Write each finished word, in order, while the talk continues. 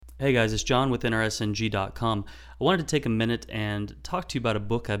Hey guys, it's John with NRSNG.com. I wanted to take a minute and talk to you about a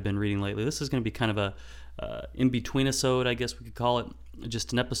book I've been reading lately. This is going to be kind of a in-between-isode, I guess we could call it.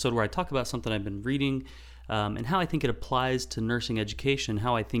 Just an episode where I talk about something I've been reading and how I think it applies to nursing education,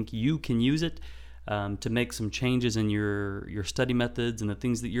 how I think you can use it to make some changes in your study methods and the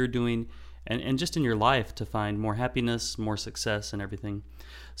things that you're doing and just in your life to find more happiness, more success, and everything.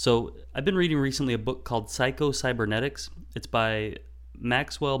 So I've been reading recently a book called Psychocybernetics. It's by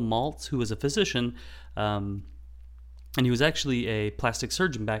Maltz, who was a physician, and he was actually a plastic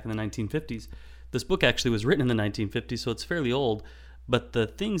surgeon back in the 1950s. This book actually was written in the 1950s, so it's fairly old, but the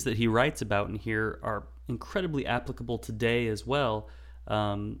things that he writes about in here are incredibly applicable today as well.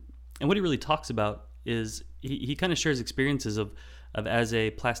 And what he really talks about is he kind of shares experiences of as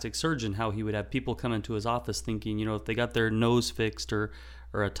a plastic surgeon, how he would have people come into his office thinking, if they got their nose fixed or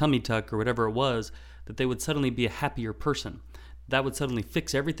a tummy tuck or whatever it was, that they would suddenly be a happier person. That would suddenly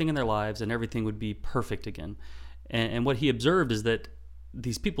fix everything in their lives and everything would be perfect again. And what he observed is that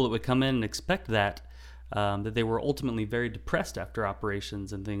these people that would come in and expect that they were ultimately very depressed after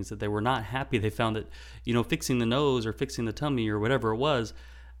operations and things, that they were not happy. They found that, fixing the nose or fixing the tummy or whatever it was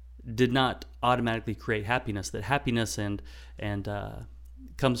did not automatically create happiness, that happiness and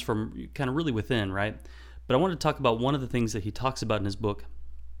comes from kind of really within, right? But I wanted to talk about one of the things that he talks about in his book.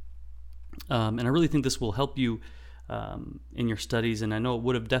 And I really think this will help you in your studies, and I know it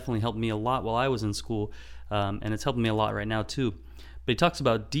would have definitely helped me a lot while I was in school, and it's helping me a lot right now too. But he talks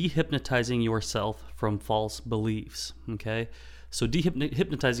about dehypnotizing yourself from false beliefs, okay? So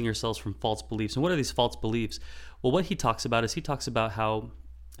dehypnotizing yourselves from false beliefs. And what are these false beliefs? Well, what he talks about is how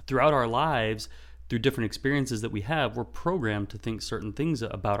throughout our lives, through different experiences that we have, we're programmed to think certain things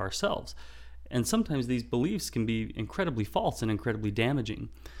about ourselves. And sometimes these beliefs can be incredibly false and incredibly damaging.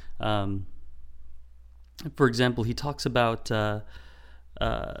 For example, he talks about, let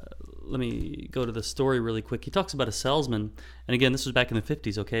me go to the story really quick. He talks about a salesman, and again, this was back in the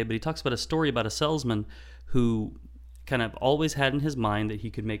 50s, okay? But he talks about a story about a salesman who kind of always had in his mind that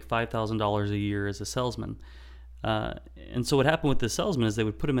he could make $5,000 a year as a salesman. And so what happened with this salesman is they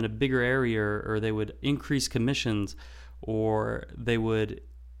would put him in a bigger area, or they would increase commissions, or they would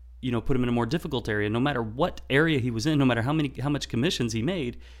put him in a more difficult area. No matter what area he was in, no matter how much commissions he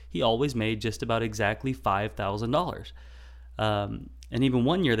made, he always made just about exactly $5,000. And even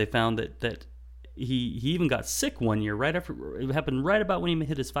one year they found that he even got sick one year. Right after it happened, right about when he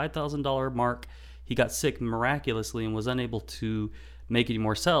hit his $5,000 mark, he got sick miraculously and was unable to make any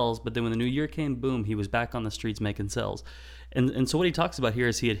more sales. But then when the new year came, boom, he was back on the streets making sales. And so what he talks about here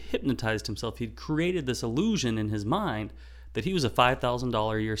is he had hypnotized himself. He'd created this illusion in his mind that he was a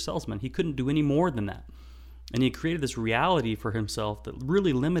 $5,000 a year salesman. He couldn't do any more than that. And he created this reality for himself that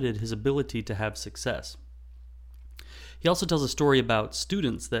really limited his ability to have success. He also tells a story about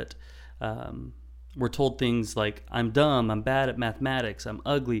students that were told things like, I'm dumb, I'm bad at mathematics, I'm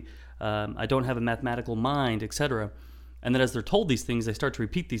ugly, I don't have a mathematical mind, etc. And then as they're told these things, they start to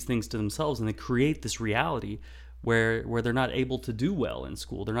repeat these things to themselves, and they create this reality where they're not able to do well in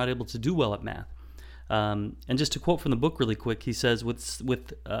school. They're not able to do well at math. And just to quote from the book really quick, he says,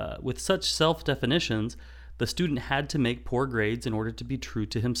 with such self-definitions, the student had to make poor grades in order to be true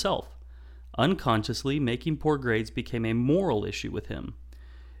to himself. Unconsciously, making poor grades became a moral issue with him.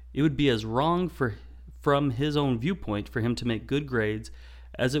 It would be as wrong from his own viewpoint for him to make good grades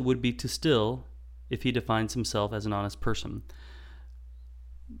as it would be to still if he defines himself as an honest person.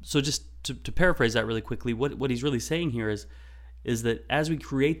 So just to paraphrase that really quickly, what he's really saying here is that as we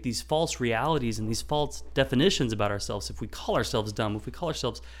create these false realities and these false definitions about ourselves, if we call ourselves dumb, if we call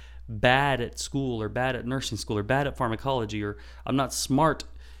ourselves bad at school or bad at nursing school or bad at pharmacology, or I'm not smart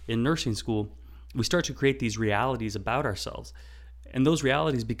in nursing school, we start to create these realities about ourselves. And those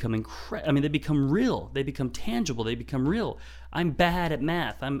realities become they become real. They become tangible. They become real. I'm bad at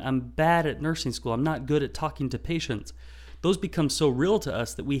math. I'm bad at nursing school. I'm not good at talking to patients. Those become so real to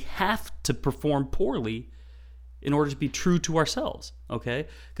us that we have to perform poorly in order to be true to ourselves, okay?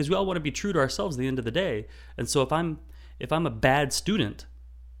 Because we all want to be true to ourselves at the end of the day. And so if I'm a bad student,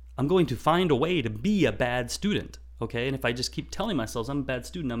 I'm going to find a way to be a bad student, okay? And if I just keep telling myself I'm a bad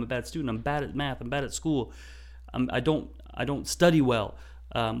student, I'm bad at math, I'm bad at school, I don't study well,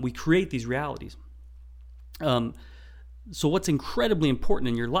 we create these realities. So what's incredibly important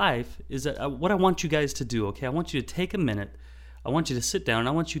in your life is that what I want you guys to do, okay? I want you to take a minute, I want you to sit down, and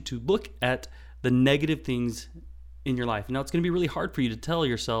I want you to look at the negative things in your life. Now, it's going to be really hard for you to tell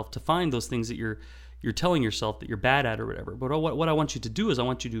yourself, to find those things that you're telling yourself that you're bad at or whatever. But what I want you to do is I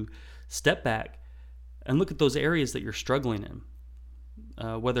want you to step back and look at those areas that you're struggling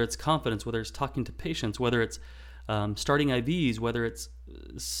in, whether it's confidence, whether it's talking to patients, whether it's starting IVs, whether it's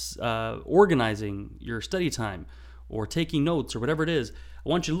organizing your study time or taking notes or whatever it is, I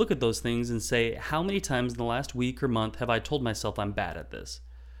want you to look at those things and say, how many times in the last week or month have I told myself I'm bad at this?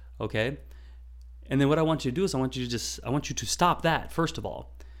 Okay? And then what I want you to do is I want you to stop that, first of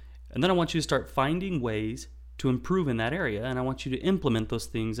all. And then I want you to start finding ways to improve in that area, and I want you to implement those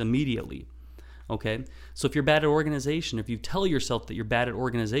things immediately. Okay? So if you're bad at organization, if you tell yourself that you're bad at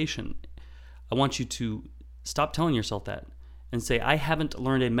organization, I want you to stop telling yourself that and say, I haven't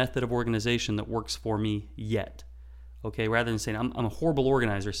learned a method of organization that works for me yet. Okay? Rather than saying, I'm a horrible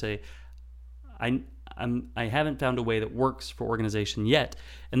organizer, say, I haven't found a way that works for organization yet.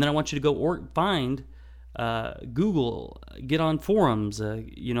 And then I want you to go find, Google, get on forums,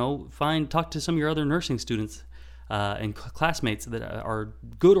 talk to some of your other nursing students and classmates that are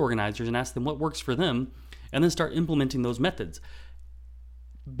good organizers and ask them what works for them, and then start implementing those methods.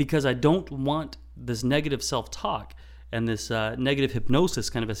 Because I don't want this negative self-talk and this negative hypnosis,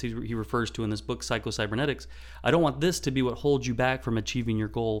 kind of as he refers to in this book, Psychocybernetics. I don't want this to be what holds you back from achieving your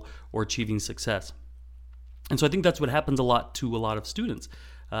goal or achieving success. And so I think that's what happens a lot to a lot of students.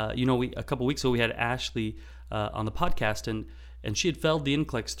 A couple weeks ago we had Ashley on the podcast, and she had failed the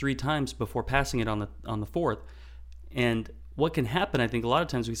NCLEX 3 times before passing it on the fourth. And what can happen, I think, a lot of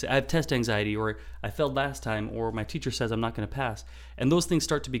times we say, I have test anxiety, or I failed last time, or my teacher says I'm not going to pass. And those things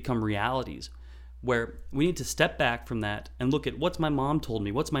start to become realities, where we need to step back from that and look at what's my mom told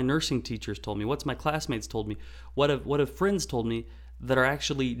me, what's my nursing teachers told me, what's my classmates told me, what have friends told me that are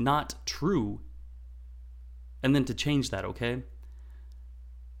actually not true, and then to change that, okay?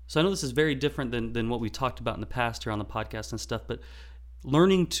 So I know this is very different than what we talked about in the past here on the podcast and stuff, but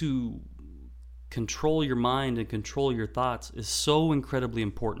learning to control your mind and control your thoughts is so incredibly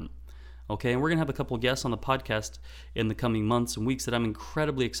important, okay? And we're going to have a couple of guests on the podcast in the coming months and weeks that I'm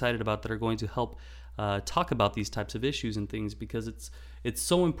incredibly excited about that are going to help talk about these types of issues and things, because it's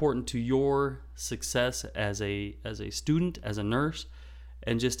so important to your success as a student, as a nurse,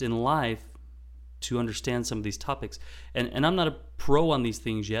 and just in life, to understand some of these topics. And I'm not a pro on these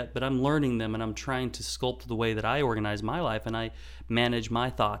things yet, but I'm learning them, and I'm trying to sculpt the way that I organize my life and I manage my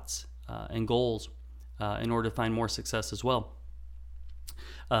thoughts and goals in order to find more success as well.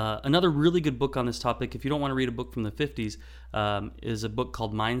 Another really good book on this topic, if you don't want to read a book from the 50s, is a book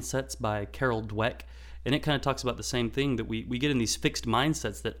called Mindsets by Carol Dweck. And it kind of talks about the same thing, that we get in these fixed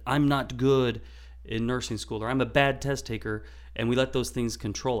mindsets that I'm not good in nursing school, or I'm a bad test taker, and we let those things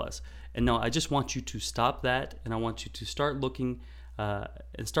control us. And no, I just want you to stop that, and I want you to start looking and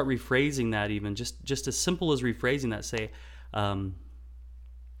start rephrasing that, even just as simple as rephrasing that. Say,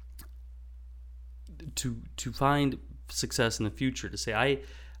 to find success in the future, to say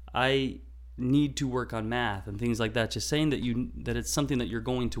I need to work on math and things like that. Just saying that it's something that you're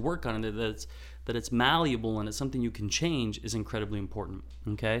going to work on, and that it's malleable and it's something you can change is incredibly important.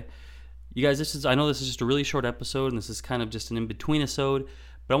 Okay. You guys, I know this is just a really short episode, and this is kind of just an in-between episode,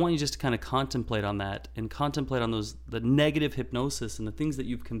 but I want you just to kind of contemplate on that and contemplate on the negative hypnosis and the things that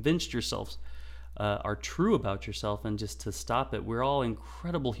you've convinced yourselves are true about yourself, and just to stop it. We're all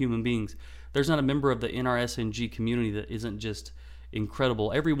incredible human beings. There's not a member of the NRSNG community that isn't just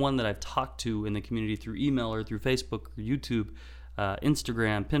incredible. Everyone that I've talked to in the community through email or through Facebook or YouTube,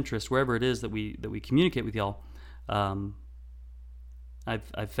 Instagram, Pinterest, wherever it is that we communicate with y'all,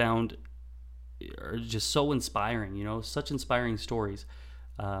 I've found are just so inspiring, such inspiring stories.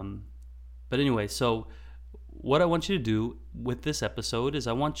 But anyway, so what I want you to do with this episode is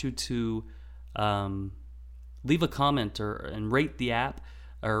I want you to leave a comment and rate the app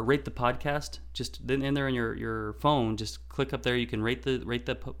or rate the podcast. Just in there on your phone, just click up there. You can rate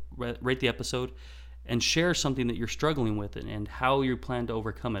the episode and share something that you're struggling with and how you plan to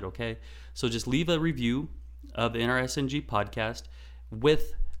overcome it. Okay, so just leave a review of the NRSNG podcast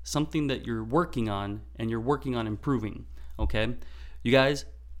with something that you're working on and you're working on improving. Okay, you guys,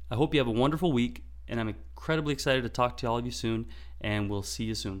 I hope you have a wonderful week, and I'm incredibly excited to talk to all of you soon, and we'll see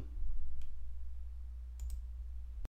you soon.